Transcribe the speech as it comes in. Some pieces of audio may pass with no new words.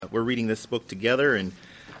we're reading this book together, and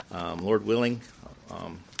Lord willing,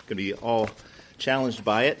 going to be all challenged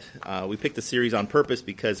by it. We picked the series on purpose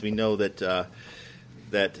because we know that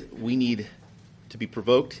we need to be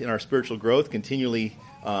provoked in our spiritual growth, continually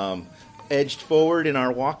edged forward in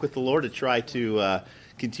our walk with the Lord to try to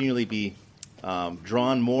continually be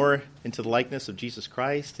drawn more into the likeness of Jesus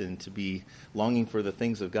Christ and to be longing for the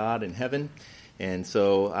things of God in heaven. And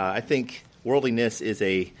so I think worldliness is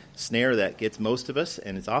a snare that gets most of us,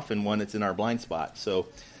 and it's often one that's in our blind spot. So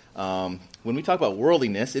when we talk about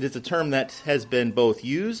worldliness, it is a term that has been both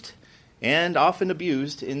used and often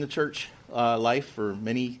abused in the church life for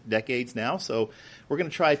many decades now. So we're going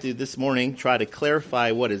to try to, this morning, try to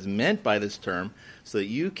clarify what is meant by this term so that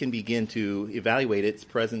you can begin to evaluate its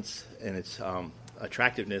presence and its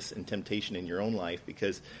attractiveness and temptation in your own life,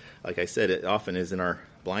 because, like I said, it often is in our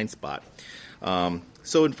blind spot.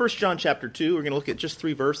 So in 1 John chapter 2, we're going to look at just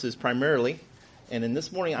 3 verses primarily. And in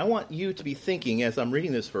this morning, I want you to be thinking, as I'm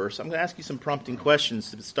reading this verse, I'm going to ask you some prompting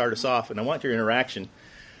questions to start us off, and I want your interaction.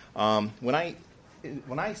 When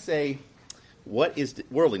I say, what is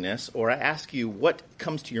worldliness, or I ask you what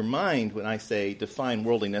comes to your mind when I say define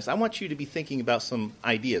worldliness, I want you to be thinking about some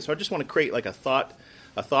ideas. So I just want to create like a thought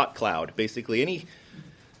cloud, basically. Any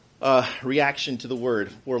reaction to the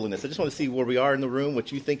word worldliness. I just want to see where we are in the room,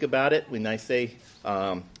 what you think about it when I say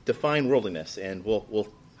define worldliness, and we'll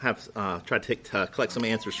have try to collect some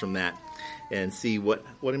answers from that and see what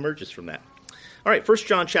emerges from that. All right, 1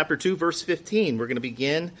 John chapter 2, verse 15. We're going to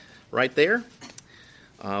begin right there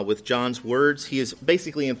with John's words. He is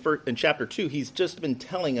basically in chapter 2, he's just been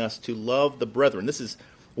telling us to love the brethren. This is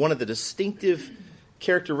one of the distinctive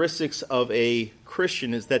characteristics of a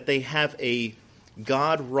Christian, is that they have a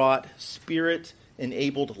God-wrought,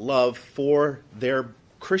 Spirit-enabled love for their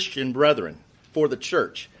Christian brethren, for the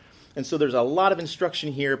church. And so there's a lot of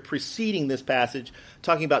instruction here preceding this passage,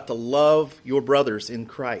 talking about to love your brothers in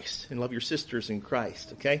Christ and love your sisters in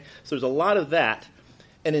Christ, okay? So there's a lot of that.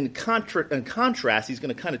 And in contrast, he's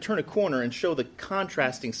going to kind of turn a corner and show the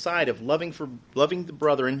contrasting side of loving the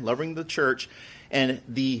brethren, loving the church, and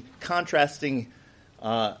the contrasting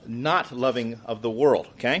not loving of the world,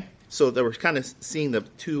 okay? So that we're kind of seeing the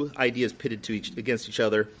two ideas pitted against each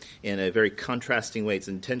other in a very contrasting way. It's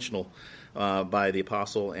intentional by the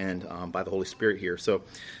apostle and by the Holy Spirit here. So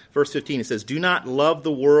verse 15, it says, "Do not love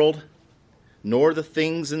the world, nor the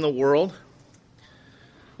things in the world.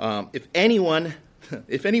 If anyone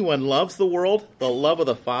loves the world, the love of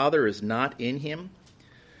the Father is not in him.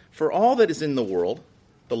 For all that is in the world,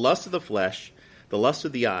 the lust of the flesh, the lust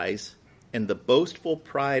of the eyes, and the boastful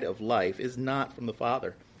pride of life is not from the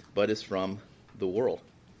Father, but is from the world.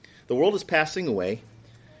 The world is passing away,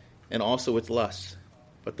 and also its lusts.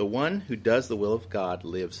 But the one who does the will of God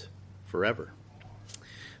lives forever."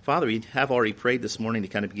 Father, we have already prayed this morning to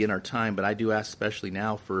kind of begin our time, but I do ask especially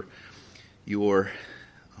now for your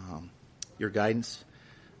guidance,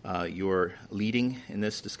 your leading in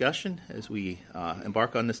this discussion as we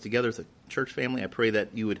embark on this together as a church family. I pray that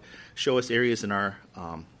you would show us areas in our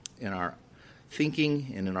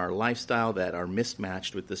thinking and in our lifestyle that are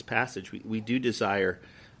mismatched with this passage. We do desire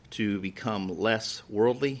to become less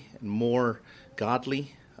worldly and more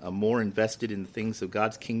godly, more invested in the things of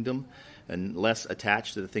God's kingdom and less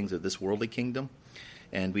attached to the things of this worldly kingdom.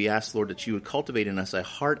 And we ask, Lord, that you would cultivate in us a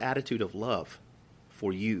heart attitude of love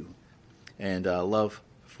for you and love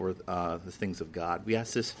for the things of God. We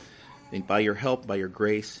ask this by your help, by your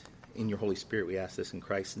grace, in your Holy Spirit. We ask this in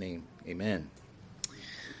Christ's name. Amen.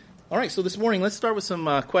 All right, so this morning, let's start with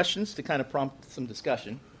some questions to kind of prompt some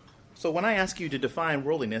discussion. So when I ask you to define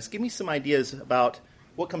worldliness, give me some ideas about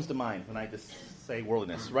what comes to mind when I just say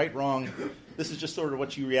worldliness. Right, wrong, this is just sort of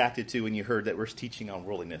what you reacted to when you heard that we're teaching on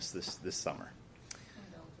worldliness this summer.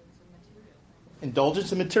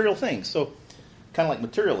 Indulgence in material things. So kind of like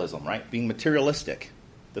materialism, right? Being materialistic,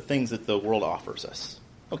 the things that the world offers us.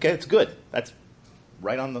 Okay, that's good. That's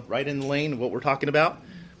right in the lane of what we're talking about.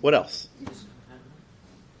 What else?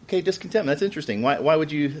 Okay, discontentment. That's interesting. Why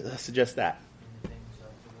would you suggest that?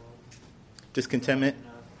 Discontentment.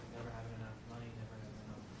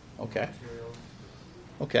 Okay.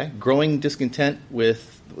 Okay. Growing discontent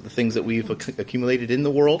with the things that we've accumulated in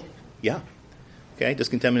the world. Yeah. Okay.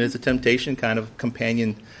 Discontentment is a temptation, kind of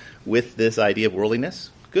companion with this idea of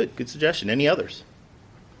worldliness. Good suggestion. Any others?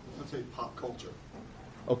 I'd say pop culture.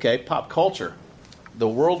 Okay, pop culture. The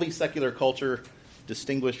worldly secular culture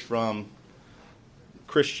distinguished from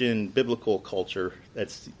Christian biblical culture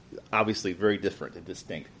that's obviously very different and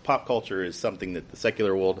distinct. Pop culture is something that the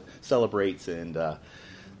secular world celebrates, and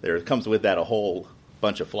there comes with that a whole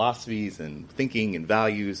bunch of philosophies and thinking and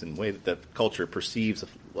values and way that the culture perceives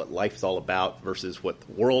what life's all about versus what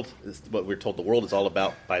what we're told the world is all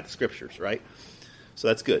about by the Scriptures, right? So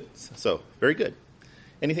that's good. So very good.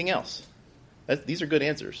 Anything else? These are good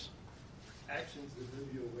answers. Actions that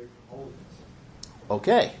move you away from holiness.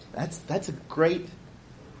 Okay, that's a great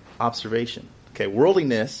observation. Okay,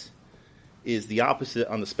 worldliness is the opposite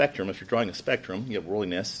on the spectrum. If you're drawing a spectrum, you have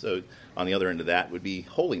worldliness. So on the other end of that would be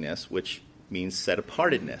holiness, which means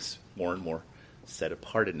set-apartedness, more and more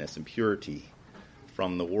set-apartedness and purity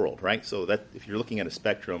from the world, right? So that if you're looking at a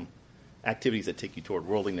spectrum, activities that take you toward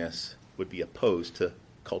worldliness would be opposed to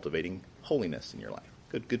cultivating holiness in your life.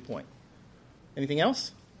 Good point. Anything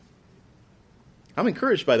else? I'm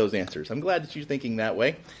encouraged by those answers. I'm glad that you're thinking that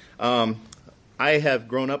way. I have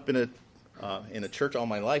grown up in a church all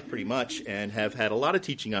my life pretty much and have had a lot of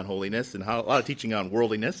teaching on holiness and a lot of teaching on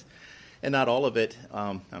worldliness, and not all of it,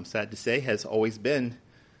 I'm sad to say, has always been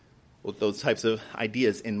with those types of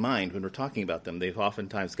ideas in mind when we're talking about them. They've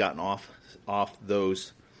oftentimes gotten off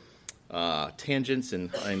those tangents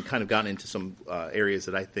and kind of gotten into some areas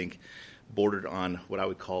that I think bordered on what I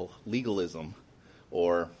would call legalism,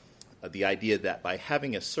 or the idea that by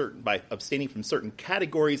abstaining from certain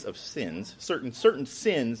categories of sins, certain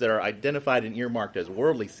sins that are identified and earmarked as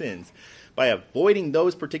worldly sins, by avoiding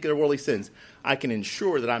those particular worldly sins, I can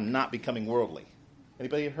ensure that I'm not becoming worldly.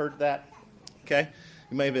 Anybody heard that? Okay.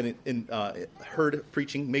 You may have heard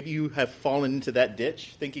preaching. Maybe you have fallen into that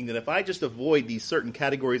ditch, thinking that if I just avoid these certain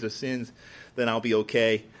categories of sins, then I'll be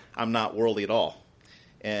okay. I'm not worldly at all.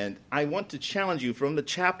 And I want to challenge you from the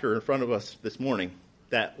chapter in front of us this morning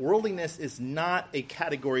that worldliness is not a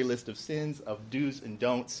category list of sins, of do's and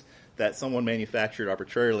don'ts that someone manufactured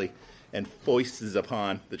arbitrarily and foists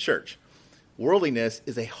upon the church. Worldliness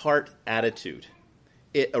is a heart attitude.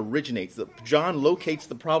 It originates. John locates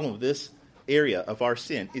the problem of this area of our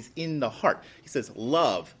sin is in the heart. He says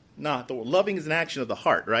love, not the loving is an action of the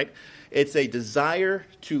heart, right? It's a desire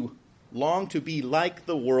to long to be like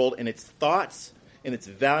the world in its thoughts, in its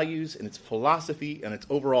values, in its philosophy, and its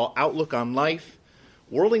overall outlook on life.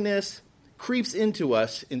 Worldliness creeps into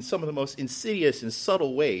us in some of the most insidious and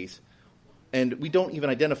subtle ways, and we don't even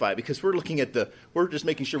identify it because we're just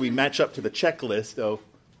making sure we match up to the checklist of,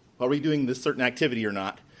 are we doing this certain activity or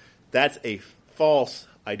not? That's a false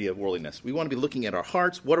idea of worldliness. We want to be looking at our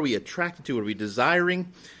hearts. What are we attracted to? What are we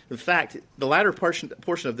desiring? In fact, the latter portion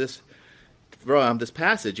of this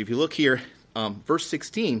passage, if you look here, verse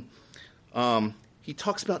 16, he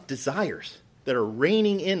talks about desires that are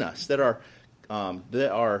reigning in us, that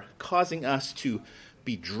are causing us to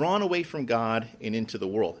be drawn away from God and into the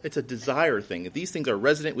world. It's a desire thing. These things are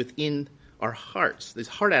resident within our hearts, this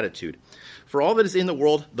heart attitude. For all that is in the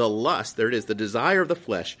world, the lust, there it is, the desire of the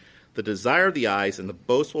flesh, the desire of the eyes, and the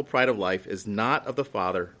boastful pride of life is not of the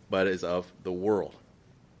Father, but is of the world.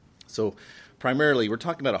 So primarily, we're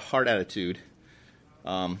talking about a heart attitude.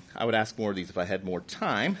 I would ask more of these if I had more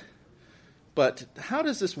time. But how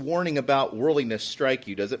does this warning about worldliness strike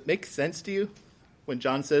you? Does it make sense to you when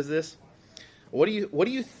John says this? What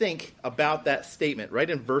do you think about that statement right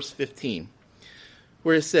in verse 15,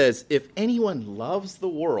 where it says, if anyone loves the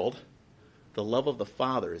world, the love of the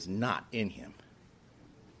Father is not in him.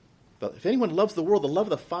 But if anyone loves the world, the love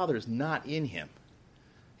of the Father is not in him.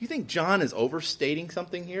 You think John is overstating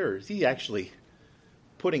something here, or is he actually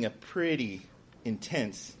putting a pretty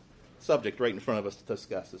intense subject right in front of us to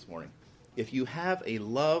discuss this morning? If you have a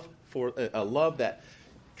love that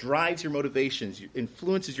drives your motivations,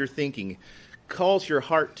 influences your thinking, calls your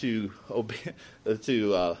heart to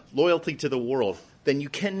loyalty to the world, then you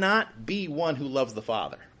cannot be one who loves the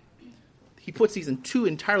Father. He puts these in two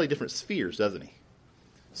entirely different spheres, doesn't he?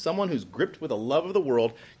 Someone who's gripped with a love of the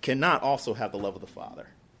world cannot also have the love of the Father.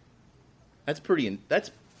 That's pretty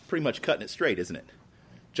much cutting it straight, isn't it?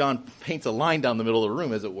 John paints a line down the middle of the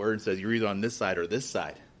room, as it were, and says you're either on this side or this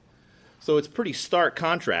side. So it's pretty stark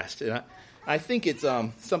contrast. And I think it's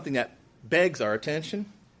something that begs our attention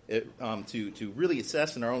to really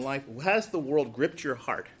assess in our own life. Has the world gripped your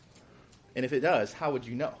heart? And if it does, how would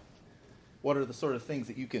you know? What are the sort of things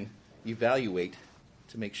that you can evaluate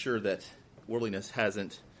to make sure that worldliness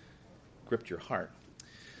hasn't gripped your heart?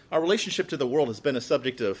 Our relationship to the world has been a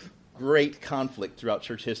subject of great conflict throughout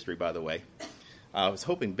church history, by the way. I was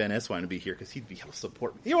hoping Ben Eswine would be here because he'd be able to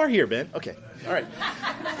support me. You are here, Ben. Okay. All right.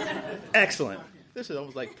 Excellent. This is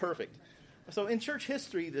almost like perfect. So in church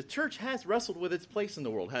history, the church has wrestled with its place in the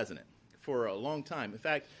world, hasn't it? For a long time. In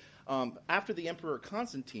fact, after the Emperor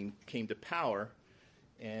Constantine came to power,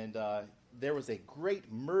 and there was a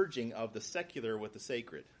great merging of the secular with the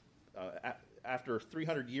sacred. After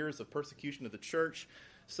 300 years of persecution of the church,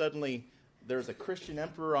 suddenly there's a Christian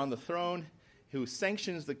emperor on the throne who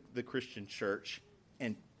sanctions the Christian church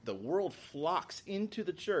and the world flocks into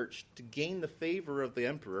the church to gain the favor of the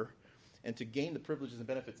emperor and to gain the privileges and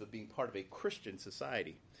benefits of being part of a Christian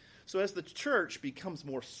society. So as the church becomes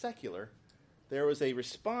more secular, there was a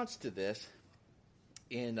response to this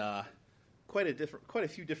in quite a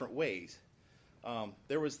few different ways.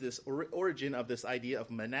 There was this origin of this idea of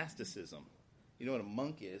monasticism. You know what a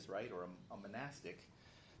monk is, right, or a monastic.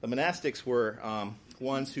 The monastics were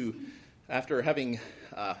ones who, after having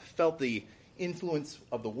felt the influence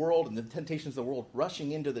of the world and the temptations of the world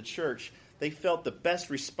rushing into the church, they felt the best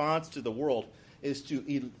response to the world is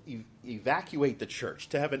to evacuate the church,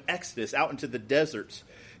 to have an exodus out into the deserts,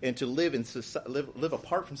 and to live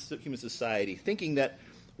apart from human society, thinking that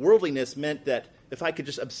worldliness meant that if I could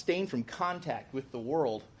just abstain from contact with the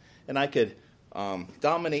world, and I could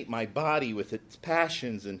dominate my body with its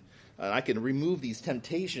passions, and I can remove these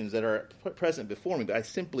temptations that are present before me by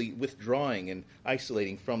simply withdrawing and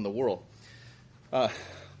isolating from the world.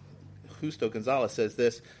 Justo Gonzalez says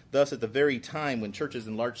this: thus, at the very time when churches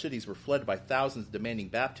in large cities were flooded by thousands demanding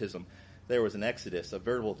baptism, there was an exodus, a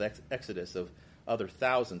veritable exodus of other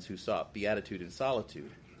thousands who sought beatitude and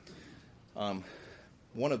solitude.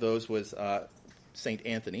 One of those was St.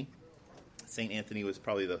 Anthony. St. Anthony was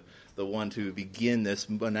probably the one to begin this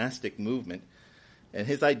monastic movement. And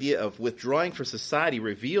his idea of withdrawing from society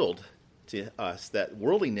revealed to us that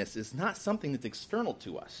worldliness is not something that's external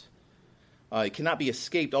to us. It cannot be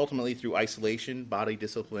escaped ultimately through isolation, body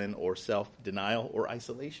discipline, or self-denial or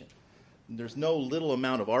isolation. There's no little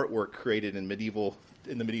amount of artwork created in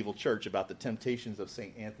the medieval church about the temptations of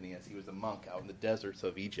St. Anthony as he was a monk out in the deserts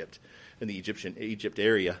of Egypt, in the Egypt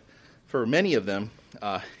area. For many of them,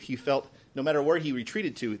 he felt no matter where he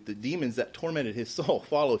retreated to, the demons that tormented his soul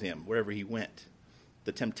followed him wherever he went.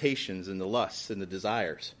 The temptations and the lusts and the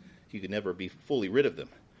desires. He could never be fully rid of them.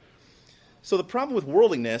 So the problem with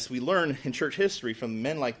worldliness, we learn in church history from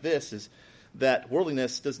men like this, is that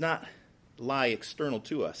worldliness does not lie external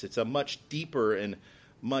to us. It's a much deeper and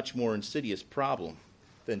much more insidious problem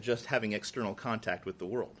than just having external contact with the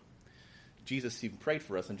world. Jesus even prayed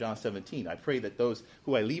for us in John 17. I pray that those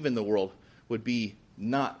who I leave in the world would be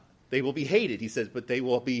not, they will be hated, he says, but they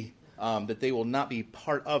will be, that they will not be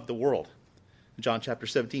part of the world. John chapter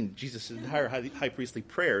 17, Jesus' entire high priestly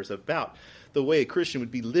prayers about the way a Christian would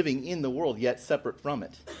be living in the world, yet separate from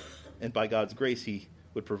it. And by God's grace, he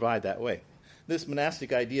would provide that way. This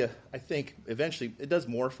monastic idea, I think, eventually, it does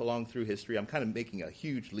morph along through history. I'm kind of making a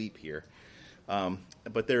huge leap here.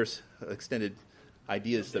 But there's extended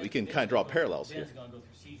ideas that we can kind of draw parallels here.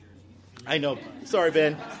 I know. Sorry,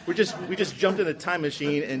 Ben. We just jumped in a time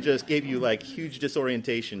machine and just gave you like huge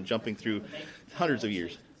disorientation jumping through hundreds of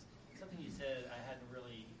years.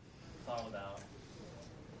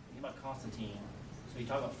 Constantine, so you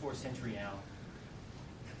talk about 4th century now,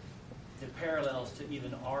 the parallels to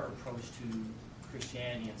even our approach to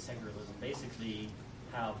Christianity and secularism, basically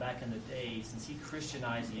how back in the day, since he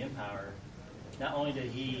Christianized the empire, not only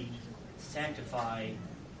did he sanctify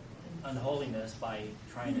unholiness by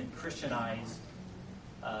trying to Christianize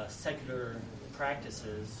secular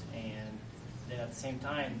practices, and then at the same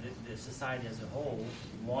time the society as a whole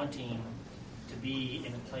wanting to be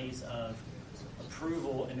in a place of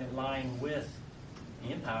approval and in line with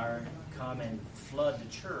the empire, come and flood the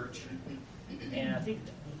church. And I think,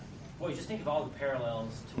 boy, just think of all the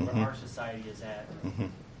parallels to where our society is at.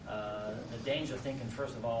 The danger of thinking,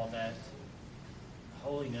 first of all, that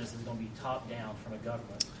holiness is going to be top down from a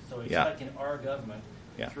government. So expecting our government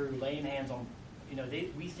through laying hands on,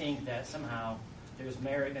 we think that somehow there's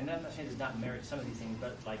merit, and I'm not saying there's not merit to some of these things,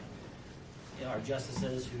 but like our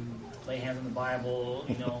justices who lay hands on the Bible,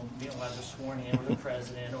 while they're sworn in, or the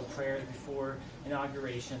president, or prayers before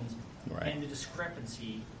inaugurations, right. And the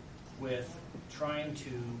discrepancy with trying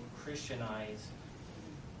to Christianize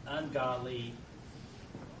ungodly,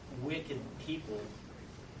 wicked people,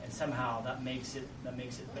 and somehow that makes it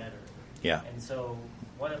better. Yeah. And so,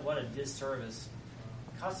 what a disservice.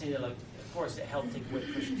 Constantine, of course, it helped take away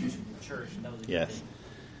persecution from the church, and that was a good thing.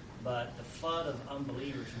 But the flood of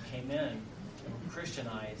unbelievers who came in and were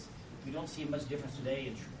Christianized, we don't see much difference today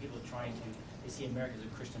in people trying to, they see America as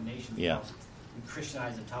a Christian nation. Yeah. We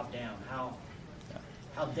Christianize it top down.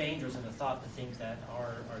 How dangerous is the thought to think that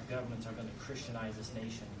our governments are going to Christianize this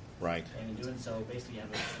nation. Right. And in doing so, basically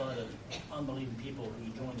have a flood of unbelieving people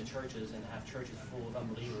who join the churches and have churches full of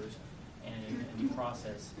unbelievers, and in the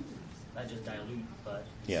process, not just dilute, but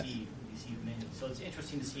deceive many. So it's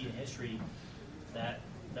interesting to see in history that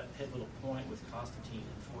pivotal point with Constantine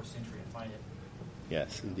in the 4th century and find it.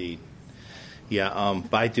 Yes, indeed. Yeah,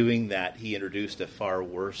 by doing that, he introduced a far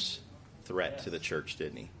worse threat to the church,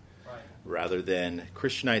 didn't he? Right. Rather than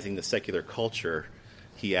Christianizing the secular culture,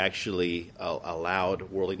 he actually allowed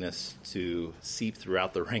worldliness to seep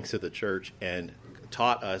throughout the ranks of the church and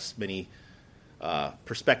taught us many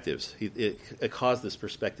perspectives. It caused this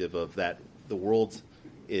perspective of that the world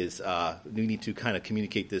is, we need to kind of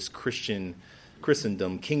communicate this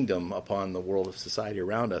Christendom, kingdom upon the world of society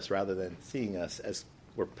around us, rather than seeing us as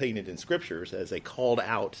we're painted in scriptures as a called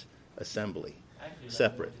out assembly, actually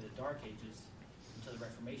separate. To the Dark Ages until the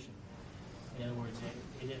Reformation. In other words,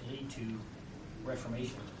 it didn't lead to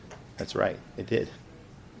Reformation. That's right. It did.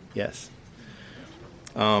 Yes.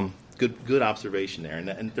 Good observation there.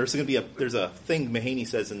 And there's going to be there's a thing Mahaney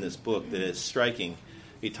says in this book that is striking.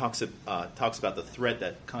 He talks about the threat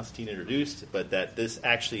that Constantine introduced, but that this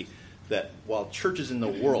actually, that while churches in the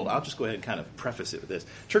world, I'll just go ahead and kind of preface it with this.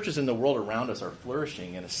 Churches in the world around us are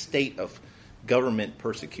flourishing in a state of government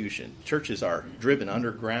persecution. Churches are driven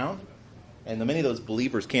underground, and many of those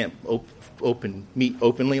believers can't meet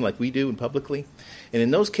openly like we do and publicly. And in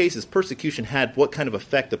those cases, persecution had what kind of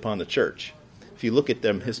effect upon the church? If you look at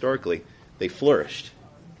them historically, they flourished,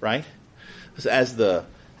 right? As the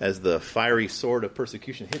fiery sword of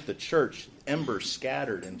persecution hit the church, embers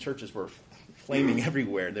scattered and churches were flaming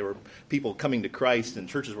everywhere. There were people coming to Christ and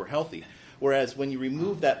churches were healthy. Whereas when you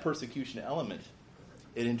remove that persecution element,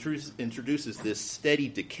 it introduces this steady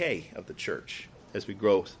decay of the church as we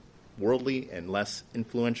grow worldly and less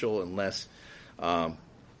influential and less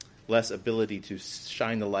ability to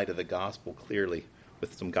shine the light of the gospel clearly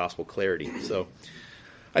with some gospel clarity. So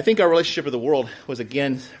I think our relationship with the world was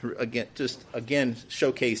again showcased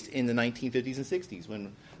in the 1950s and 60s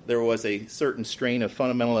when there was a certain strain of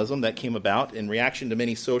fundamentalism that came about in reaction to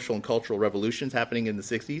many social and cultural revolutions happening in the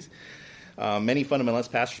 60s. Many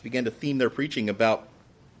fundamentalist pastors began to theme their preaching about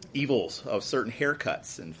evils of certain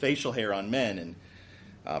haircuts and facial hair on men, and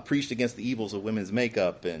preached against the evils of women's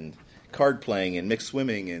makeup and card playing and mixed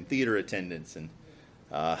swimming and theater attendance. And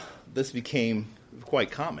this became quite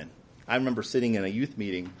common. I remember sitting in a youth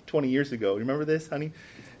meeting 20 years ago. You remember this, honey?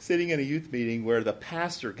 Sitting in a youth meeting where the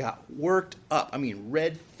pastor got worked up. I mean,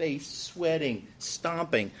 red-faced, sweating,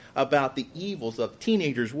 stomping about the evils of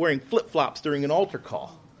teenagers wearing flip-flops during an altar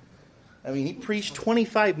call. I mean, he preached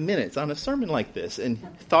 25 minutes on a sermon like this and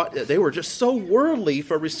thought that they were just so worldly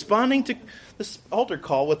for responding to this altar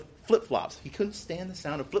call with flip-flops. He couldn't stand the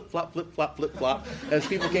sound of flip-flop, flip-flop, flip-flop as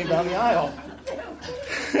people came down the aisle.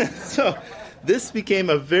 So this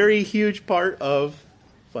became a very huge part of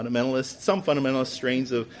some fundamentalist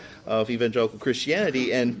strains of evangelical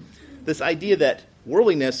Christianity, and this idea that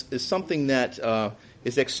worldliness is something that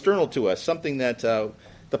is external to us, something that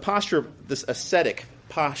the posture, this ascetic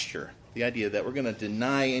posture, the idea that we're going to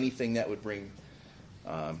deny anything that would bring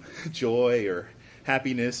joy or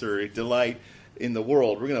happiness or delight in the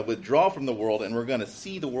world. We're going to withdraw from the world, and we're going to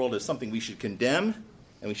see the world as something we should condemn,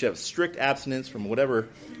 and we should have strict abstinence from whatever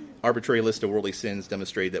arbitrary list of worldly sins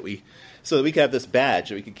demonstrated so that we could have this badge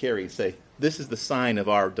that we could carry and say, this is the sign of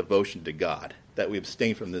our devotion to God, that we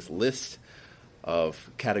abstain from this list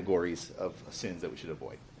of categories of sins that we should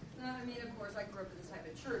avoid. I mean, of course, I grew up in this type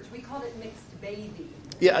of church. We called it mixed bathing.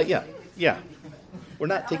 Yeah. We're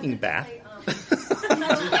not taking a bath.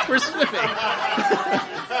 We're swimming.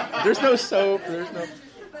 There's no soap. There's no...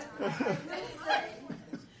 I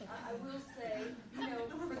will say,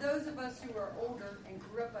 for those of us who are older and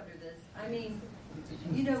grew up under this, I mean,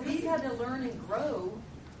 we've had to learn and grow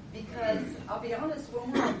because, I'll be honest,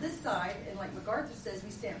 when we're on this side, and like MacArthur says,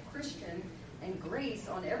 we stamp Christian and grace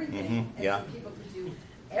on everything, and so people could do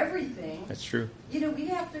everything. That's true. We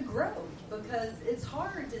have to grow because it's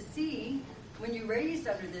hard to see when you're raised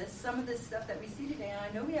under this, some of this stuff that we see today. And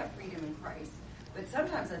I know we have freedom in Christ, but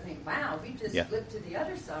sometimes I think, wow, we just flipped to the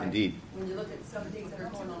other side. Indeed. When you look at some things that are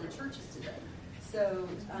going on in churches today. So,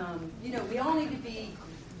 we all need to be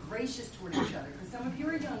gracious toward each other because some of you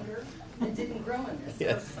are younger and didn't grow in this.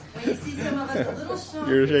 Yes. So when you see some of us a little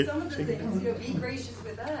shocked at some of the things, be gracious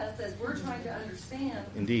with us as we're trying to understand.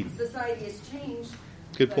 Indeed. Society has changed.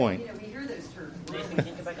 Good point. We hear those terms. Nathan, can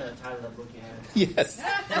you get back on the title of that book you have? Yes.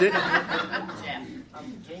 Can you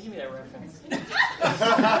give me that reference?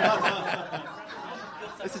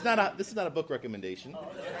 This is not a book recommendation.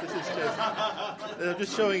 This is just I'm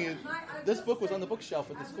just showing you. This book was on the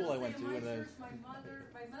bookshelf at the school I went to. My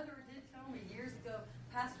mother did tell me years ago,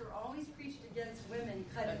 Pastor always preached against women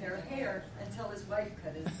cutting their hair until his wife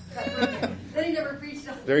cut her hair. Then he never preached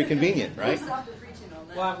on Very convenient, right? He stopped preaching on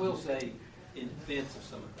that. Well, I will say, in defense of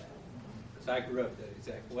some of that, because I grew up that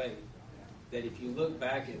exact way, that if you look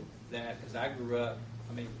back at that, because I grew up,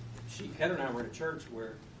 Heather and I were in a church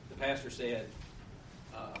where the pastor said,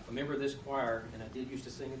 a member of this choir, and I did used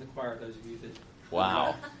to sing in the choir, those of you that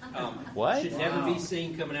Wow. What? should never be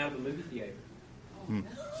seen coming out of the movie theater.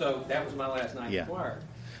 So that was my last night Yeah. in choir.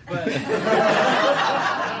 But,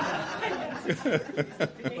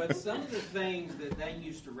 but some of the things that they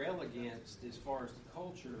used to rail against as far as the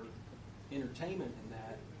culture, entertainment and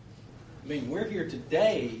that, I mean, we're here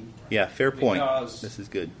today. Yeah, fair point. Because This is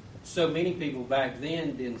good. so many people back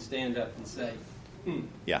then didn't stand up and say,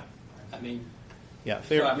 Yeah. I mean, Yeah,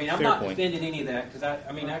 fair. so, I mean, I'm fair not point. defending any of that because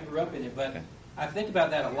I mean, I grew up in it, but Okay. I think about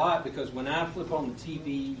that a lot because when I flip on the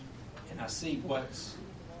TV and I see what's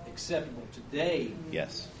acceptable today,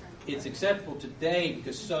 Yes. it's acceptable today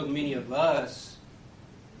because so many of us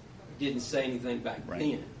didn't say anything back Right.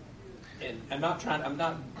 then. And I'm not trying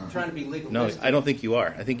to be No, legalistic. I don't think you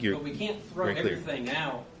are. I think you're But we can't throw very clear. everything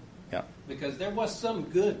out Yeah, because there was some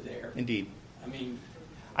good there. indeed. I mean,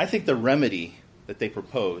 I think the remedy that they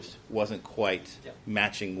proposed wasn't quite Yeah.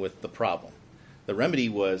 matching with the problem. The remedy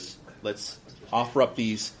was, let's offer up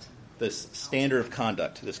this standard of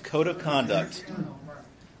conduct, this code of conduct,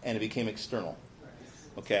 and it became external.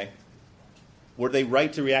 Okay? Were they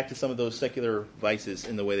right to react to some of those secular vices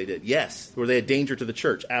in the way they did? Yes. Were they a danger to the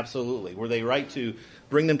church? Absolutely. Were they right to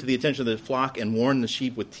bring them to the attention of the flock and warn the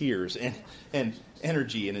sheep with tears and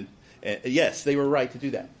energy? And yes, they were right to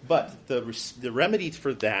do that. But the remedy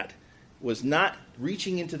for that was not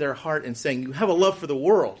reaching into their heart and saying, you have a love for the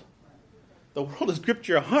world. The world has gripped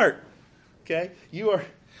your heart. Okay?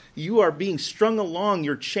 You are being strung along.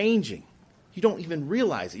 You're changing. You don't even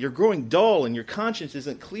realize it. You're growing dull and your conscience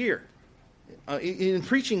isn't clear. In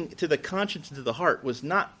preaching to the conscience and to the heart was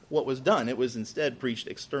not what was done. It was instead preached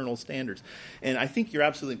external standards. And I think you're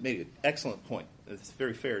absolutely made an excellent point. It's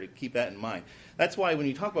very fair to keep that in mind. That's why when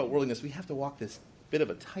you talk about worldliness, we have to walk this bit of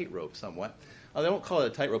a tightrope somewhat. They don't call it a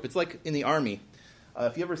tightrope. It's like in the Army.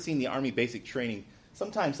 If you've ever seen the Army basic training,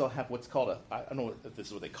 sometimes they'll have what's called I don't know if this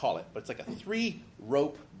is what they call it, but it's like a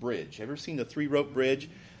 3-rope bridge. Have you ever seen a 3-rope bridge?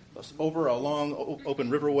 Over a long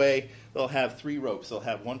open riverway, they'll have 3 ropes. They'll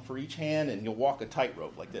have one for each hand, and you'll walk a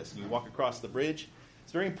tightrope like this. And you walk across the bridge.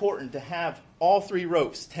 It's very important to have all 3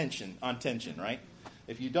 ropes on tension, right?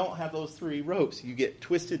 If you don't have those 3 ropes, you get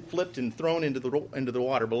twisted, flipped, and thrown into the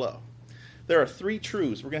water below. There are 3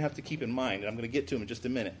 truths we're going to have to keep in mind, and I'm going to get to them in just a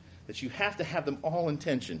minute, that you have to have them all in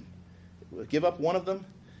tension. Give up one of them,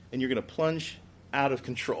 and you're going to plunge out of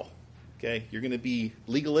control. Okay? You're going to be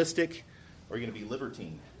legalistic, or you're going to be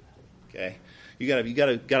libertine. Okay, you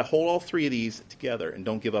gotta hold all 3 of these together and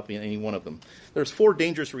don't give up in any one of them. There's 4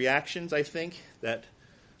 dangerous reactions, I think, that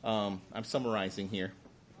I'm summarizing here.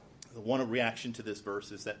 The one reaction to this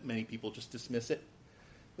verse is that many people just dismiss it.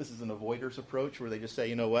 This is an avoider's approach where they just say,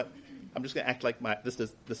 you know what, I'm just going to act like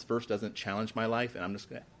this verse doesn't challenge my life, and I'm just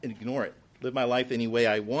going to ignore it, live my life any way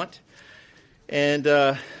I want, and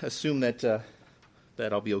assume that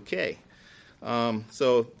I'll be okay.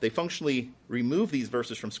 So they functionally remove these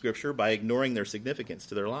verses from Scripture by ignoring their significance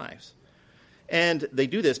to their lives. And they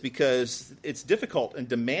do this because it's difficult and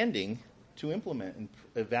demanding to implement and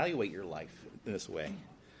evaluate your life in this way.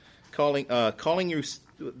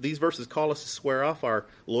 These verses call us to swear off our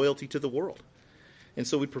loyalty to the world. And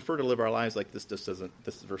so we prefer to live our lives like this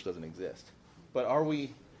verse doesn't exist. But are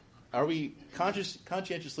we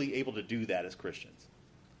conscientiously able to do that as Christians?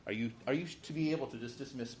 Are you to be able to just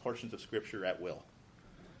dismiss portions of Scripture at will?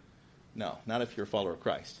 No, not if you're a follower of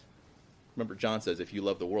Christ. Remember, John says, if you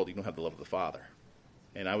love the world, you don't have the love of the Father.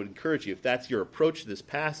 And I would encourage you, if that's your approach to this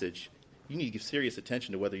passage, you need to give serious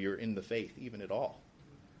attention to whether you're in the faith, even at all.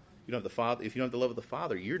 You don't have the Father. If you don't have the love of the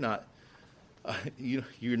Father, you're not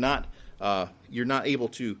able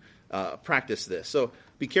to practice this. So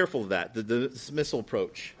be careful of that. The dismissal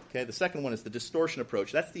approach. Okay. The second one is the distortion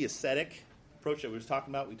approach. That's the ascetic approach that we were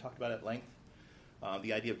talking about. We talked about it at length.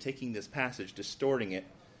 The idea of taking this passage, distorting it,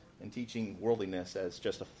 and teaching worldliness as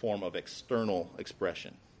just a form of external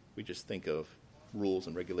expression. We just think of rules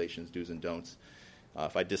and regulations, do's and don'ts.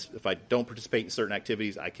 If I don't participate in certain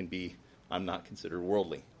activities, I'm not considered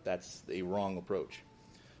worldly. That's a wrong approach.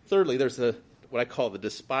 Thirdly, there's what I call the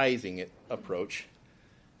despising it approach.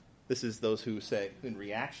 This is those who say, in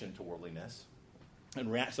reaction to worldliness, in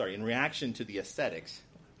reaction to the ascetics,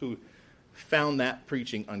 who found that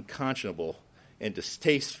preaching unconscionable and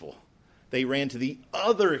distasteful. They ran to the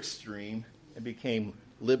other extreme and became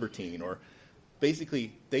libertine, or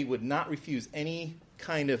basically they would not refuse any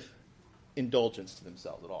kind of indulgence to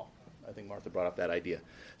themselves at all. I think Martha brought up that idea.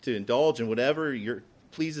 To indulge in whatever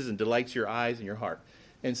pleases and delights your eyes and your heart.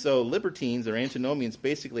 And so libertines or antinomians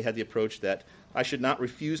basically had the approach that I should not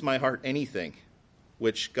refuse my heart anything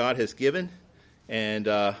which God has given and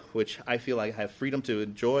which I feel like I have freedom to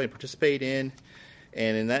enjoy and participate in.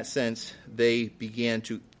 And in that sense, they began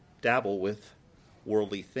to dabble with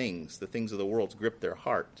worldly things. The things of the world gripped their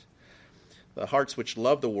heart. the hearts which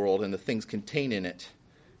love the world and the things contained in it,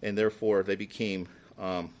 and therefore they became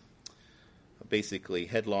basically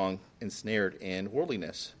headlong, ensnared in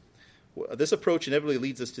worldliness. This approach inevitably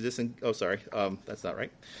leads us to this. That's not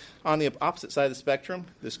right. On the opposite side of the spectrum,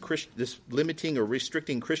 this limiting or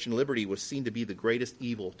restricting Christian liberty was seen to be the greatest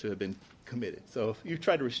evil to have been committed. So if you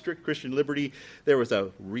tried to restrict Christian liberty, there was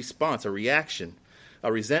a response, a reaction,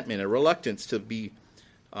 a resentment, a reluctance to be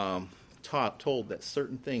told that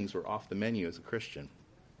certain things were off the menu as a Christian.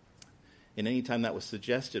 And any time that was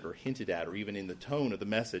suggested or hinted at, or even in the tone of the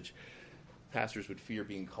message, pastors would fear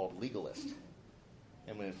being called legalist.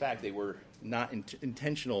 And when in fact they were not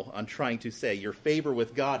intentional on trying to say your favor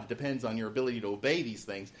with God depends on your ability to obey these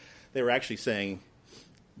things, they were actually saying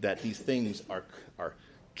that these things are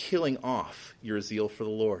killing off your zeal for the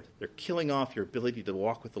Lord. They're killing off your ability to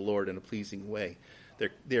walk with the Lord in a pleasing way.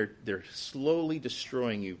 They're slowly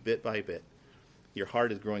destroying you bit by bit. Your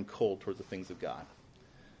heart is growing cold towards the things of God.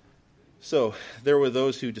 So there were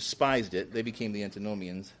those who despised it. They became the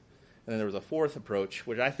antinomians. And then there was a fourth approach,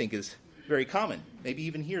 which I think is very common, maybe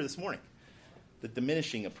even here this morning, the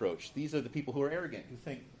diminishing approach. These are the people who are arrogant, who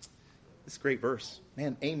think, this is a great verse.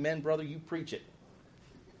 Man, amen, brother, you preach it.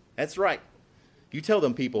 That's right. You tell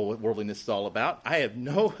them people what worldliness is all about.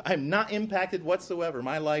 I'm not impacted whatsoever.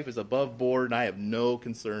 My life is above board, and I have no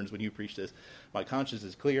concerns when you preach this. My conscience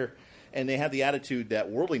is clear. And they have the attitude that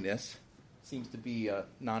worldliness seems to be a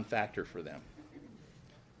non-factor for them.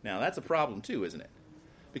 Now, that's a problem too, isn't it?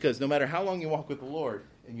 Because no matter how long you walk with the Lord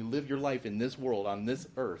and you live your life in this world, on this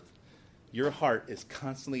earth, your heart is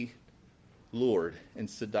constantly lured and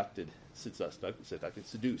seduced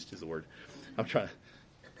is the word.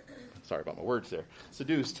 Sorry about my words there.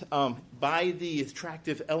 Seduced by the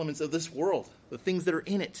attractive elements of this world, the things that are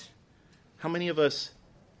in it. How many of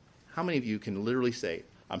you can literally say,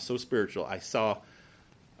 I'm so spiritual, I saw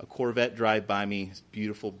a Corvette drive by me, this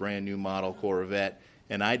beautiful brand new model Corvette,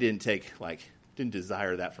 and I didn't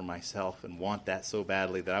desire that for myself and want that so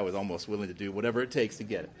badly that I was almost willing to do whatever it takes to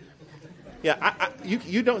get it. Yeah,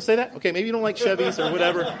 you don't say that? Okay, maybe you don't like Chevys or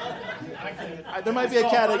whatever. There might be a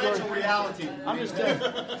category. Financial reality. I'm just telling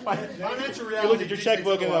you. Financial reality. You look at your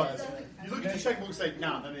checkbook and you look at your checkbook and say,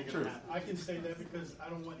 "No, that ain't gonna happen." I can say that because I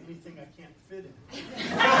don't want anything I can't fit in.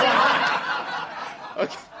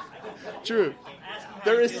 Okay. True.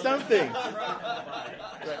 There is something.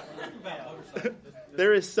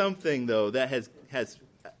 There is something, though, that has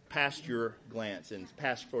passed your glance and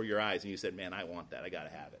passed before your eyes, and you said, man, I want that. I got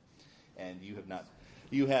to have it. And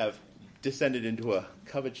you have descended into a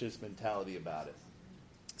covetous mentality about it.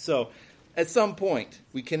 So at some point,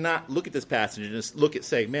 we cannot look at this passage and just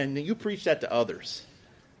say, man, you preach that to others.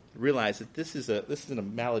 Realize that this is a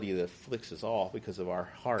malady that afflicts us all because of our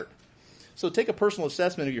heart. So take a personal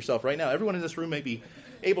assessment of yourself right now. Everyone in this room may be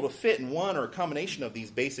able to fit in one or a combination of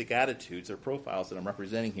these basic attitudes or profiles that I'm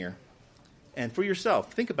representing here. And for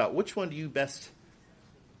yourself, think about which one do you best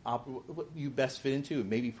fit into and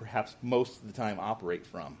maybe perhaps most of the time operate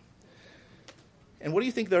from. And what do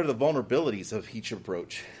you think are the vulnerabilities of each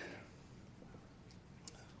approach?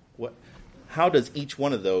 How does each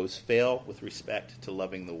one of those fail with respect to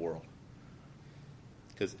loving the world?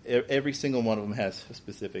 Because every single one of them has a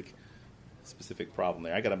specific problem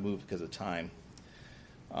there. I got to move because of time.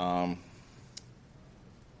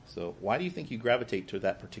 So why do you think you gravitate to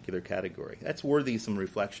that particular category? That's worthy of some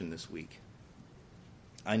reflection this week.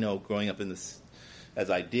 I know growing up in this, as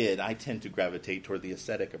I did, I tend to gravitate toward the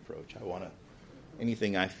ascetic approach. I want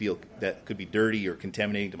anything I feel that could be dirty or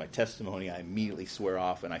contaminating to my testimony, I immediately swear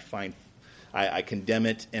off, and I condemn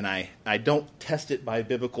it, and I don't test it by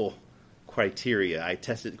biblical criteria. I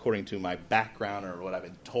test it according to my background or what I've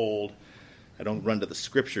been told. I don't run to the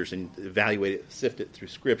scriptures and evaluate it, sift it through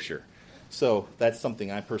scripture. So that's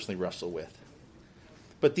something I personally wrestle with.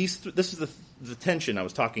 But this is the tension I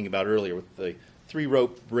was talking about earlier with the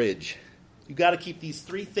three-rope bridge. You've got to keep these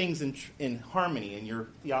three things in harmony in your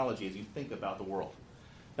theology as you think about the world.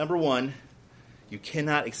 Number one, you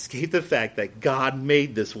cannot escape the fact that God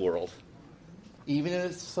made this world. Even in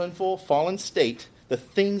its sinful, fallen state, the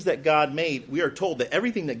things that God made, we are told that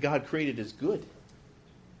everything that God created is good.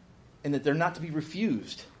 And that they're not to be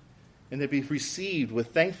refused. And they're to be received with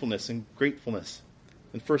thankfulness and gratefulness.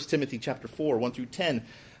 In 1 Timothy chapter 4, 1 through 10,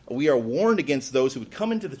 we are warned against those who would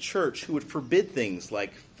come into the church who would forbid things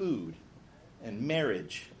like food and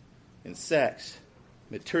marriage and sex,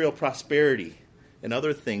 material prosperity, and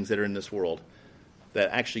other things that are in this world that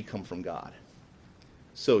actually come from God.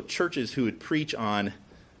 So churches who would preach on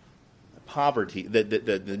poverty,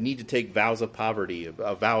 the need to take vows of poverty,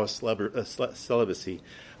 a vow of celibacy,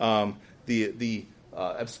 the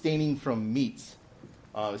abstaining from meats,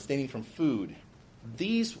 abstaining from food.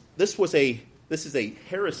 This is a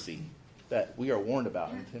heresy that we are warned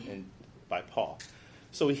about by Paul.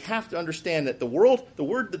 So we have to understand that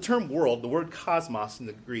the term world, the word cosmos in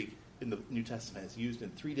the Greek, in the New Testament, is used in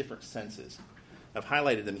 3 different senses. I've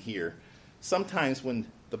highlighted them here. Sometimes when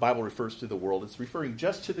the Bible refers to the world, it's referring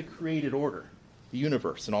just to the created order, the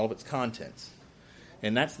universe and all of its contents.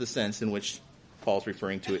 And that's the sense in which Paul's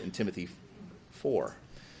referring to it in Timothy 4.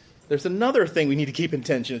 There's another thing we need to keep in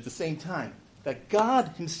tension at the same time, that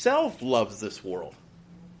God himself loves this world.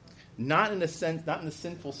 Not in the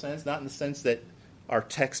sinful sense, not in the sense that our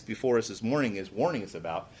text before us this morning is warning us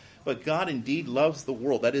about, but God indeed loves the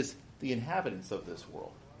world. That is, the inhabitants of this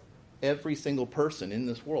world. Every single person in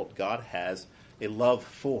this world, God has a love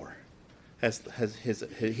for.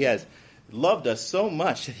 He has loved us so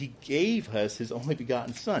much that he gave us his only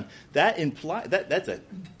begotten Son. That's a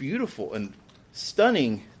beautiful and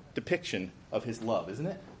stunning depiction of his love, isn't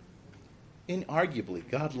it? Inarguably,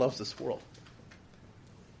 God loves this world.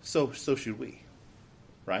 So should we,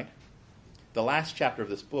 right? The last chapter of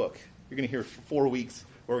this book, you're going to hear for 4 weeks,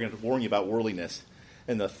 we're going to warn you about worldliness.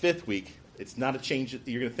 And the 5th week, it's not a change that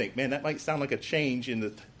you're going to think, man, that might sound like a change in the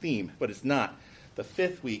theme, but it's not. The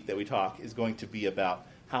 5th week that we talk is going to be about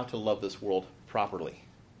how to love this world properly,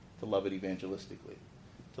 to love it evangelistically,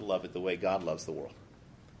 to love it the way God loves the world,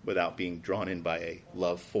 without being drawn in by a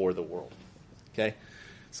love for the world. Okay?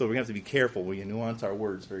 So we're going to have to be careful. We nuance our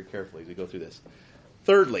words very carefully as we go through this.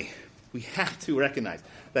 Thirdly, we have to recognize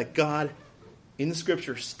that God, in the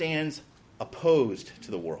Scripture, stands opposed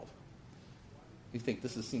to the world. You think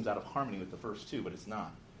this seems out of harmony with the first 2, but it's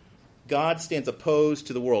not. God stands opposed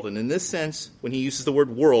to the world. And in this sense, when he uses the word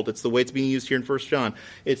world, it's the way it's being used here in 1 John.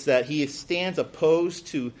 It's that he stands opposed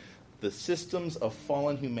to the systems of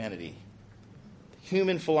fallen humanity,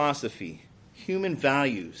 human philosophy, human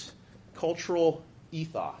values, cultural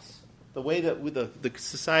ethos, the way that the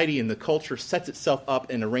society and the culture sets itself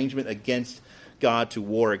up in arrangement against God to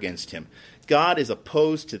war against him. God is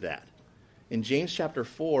opposed to that. In James chapter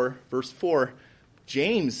 4, verse 4,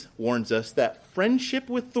 James warns us that friendship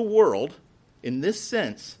with the world, in this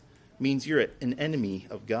sense, means you're an enemy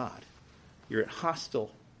of God. You're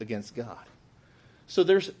hostile against God. So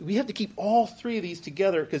we have to keep all 3 of these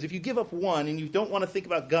together, because if you give up one and you don't want to think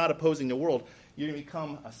about God opposing the world, you're going to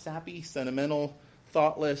become a sappy, sentimental,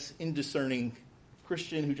 thoughtless, indiscerning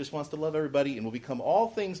Christian who just wants to love everybody and will become all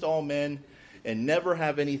things to all men and never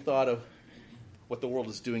have any thought of what the world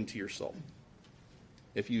is doing to your soul.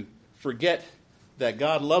 If you forget that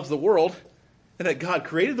God loves the world and that God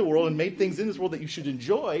created the world and made things in this world that you should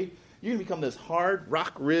enjoy, you're going to become this hard,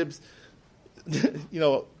 rock ribs,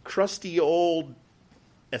 crusty old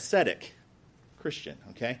ascetic Christian,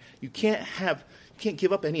 okay? You can't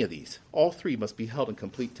give up any of these. All 3 must be held in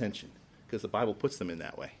complete tension because the Bible puts them in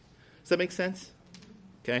that way. Does that make sense?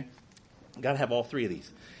 Okay? You've got to have all 3 of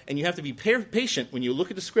these. And you have to be patient when you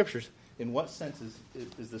look at the Scriptures. In what sense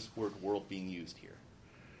is this word world being used here?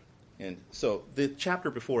 And so the chapter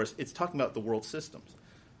before us, it's talking about the world systems.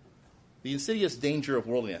 The insidious danger of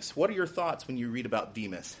worldliness. What are your thoughts when you read about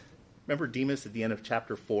Demas? Remember Demas at the end of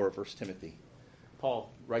chapter 4 of 1 Timothy. Paul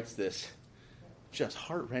writes this just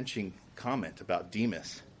heart-wrenching comment about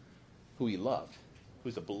Demas, who he loved, who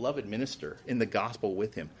was a beloved minister in the gospel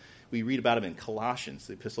with him. We read about him in Colossians,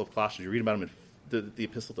 the epistle of Colossians. We read about him in the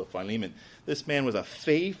epistle to Philemon. This man was a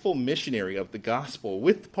faithful missionary of the gospel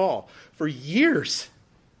with Paul for years.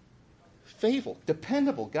 Faithful,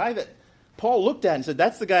 dependable guy that Paul looked at and said,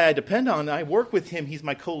 that's the guy I depend on. I work with him. He's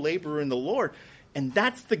my co-laborer in the Lord. And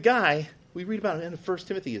that's the guy we read about in 1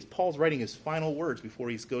 Timothy as Paul's writing his final words before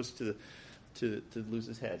he goes to lose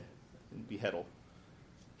his head and beheaded.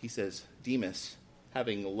 He says, Demas,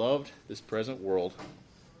 having loved this present world,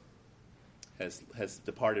 has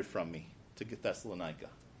departed from me to Thessalonica.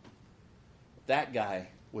 That guy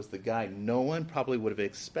was the guy no one probably would have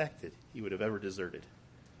expected he would have ever deserted.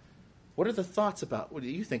 What are the thoughts about, what do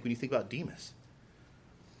you think when you think about Demas?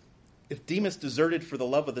 If Demas deserted for the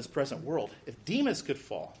love of this present world, if Demas could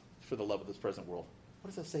fall for the love of this present world, what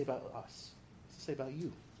does that say about us? What does it say about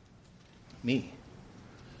you? Me?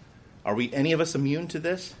 Are we, any of us, immune to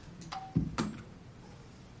this?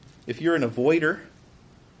 If you're an avoider,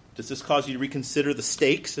 does this cause you to reconsider the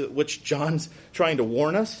stakes at which John's trying to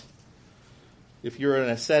warn us? If you're an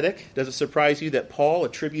ascetic, does it surprise you that Paul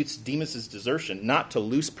attributes Demas' desertion not to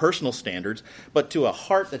loose personal standards, but to a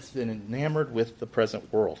heart that's been enamored with the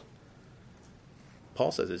present world?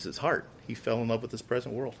 Paul says it's his heart. He fell in love with this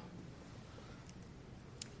present world.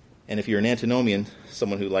 And if you're an antinomian,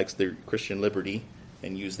 someone who likes their Christian liberty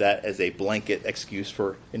and use that as a blanket excuse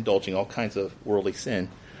for indulging all kinds of worldly sin,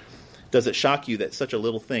 Does it shock you that such a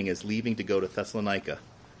little thing as leaving to go to Thessalonica,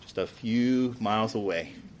 just a few miles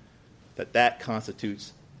away, that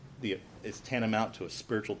constitutes is tantamount to a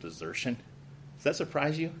spiritual desertion? Does that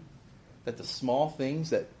surprise you? That the small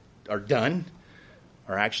things that are done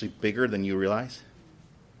are actually bigger than you realize?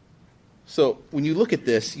 So when you look at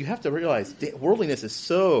this, you have to realize worldliness is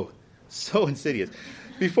so insidious.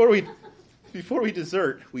 Before we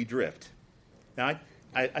desert, we drift. Now,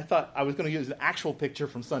 I thought I was going to use an actual picture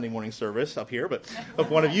from Sunday morning service up here, but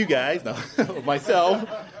of one of you guys, no, of myself.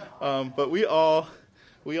 But we all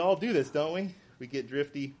do this, don't we? We get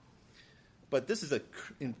drifty. But this is an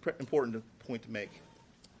important point to make.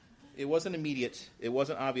 It wasn't immediate. It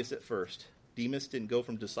wasn't obvious at first. Demas didn't go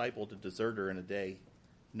from disciple to deserter in a day.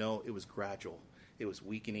 No, it was gradual. It was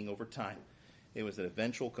weakening over time. It was an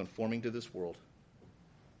eventual conforming to this world.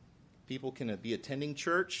 People can be attending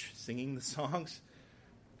church, singing the songs,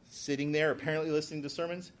 sitting there, apparently listening to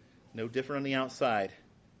sermons, no different on the outside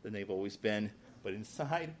than they've always been. But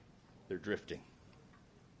inside, they're drifting.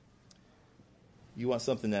 You want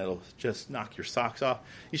something that'll just knock your socks off?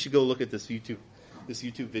 You should go look at this YouTube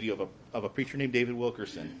video of a preacher named David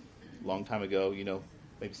Wilkerson. A long time ago,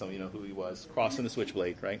 maybe some of you know who he was, crossing the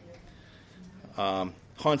switchblade, right?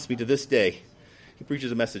 Haunts me to this day. He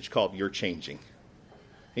preaches a message called You're Changing.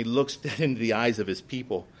 He looks dead into the eyes of his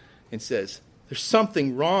people and says, there's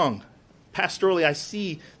something wrong. Pastorally, I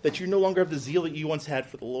see that you no longer have the zeal that you once had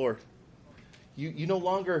for the Lord. You no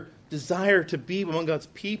longer desire to be among God's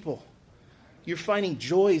people. You're finding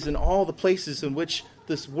joys in all the places in which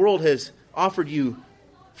this world has offered you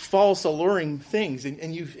false, alluring things,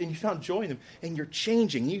 and you found joy in them, and you're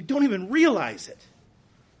changing. You don't even realize it.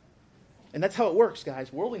 And that's how it works,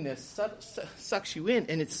 guys. Worldliness sucks you in,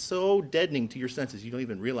 and it's so deadening to your senses, you don't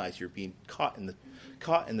even realize you're being caught in the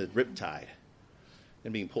riptide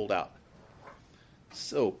and being pulled out.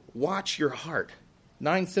 So watch your heart.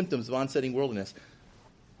 9 symptoms of onsetting worldliness.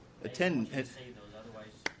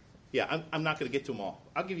 Yeah, I'm not going to get to them all.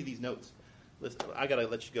 I'll give you these notes. Listen, I got to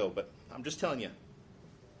let you go, but I'm just telling you.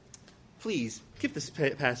 Please give this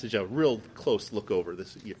passage a real close look over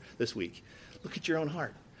this week. Look at your own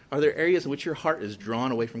heart. Are there areas in which your heart is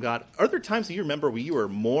drawn away from God? Are there times that you remember where you were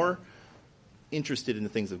more interested in the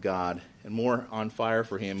things of God and more on fire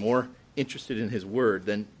for Him, more interested in His Word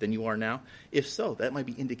than you are now? If so, that might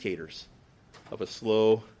be indicators of a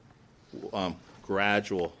slow,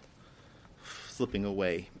 gradual slipping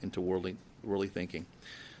away into worldly thinking.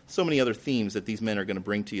 So many other themes that these men are going to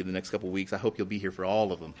bring to you the next couple of weeks. I hope you'll be here for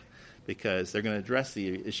all of them, because they're going to address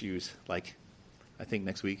the issues like, I think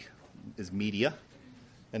next week is media,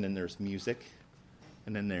 and then there's music,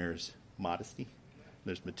 and then there's modesty,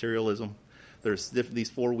 there's materialism. There's these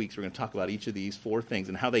 4 weeks we're going to talk about each of these 4 things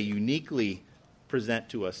and how they uniquely present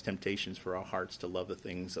to us temptations for our hearts to love the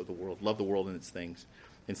things of the world, love the world and its things,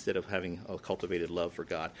 instead of having a cultivated love for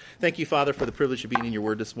God. Thank you, Father, for the privilege of being in your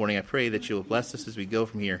word this morning. I pray that you'll bless us as we go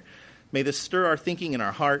from here. May this stir our thinking in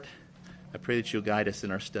our heart. I pray that you'll guide us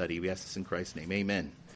in our study. We ask this in Christ's name. Amen.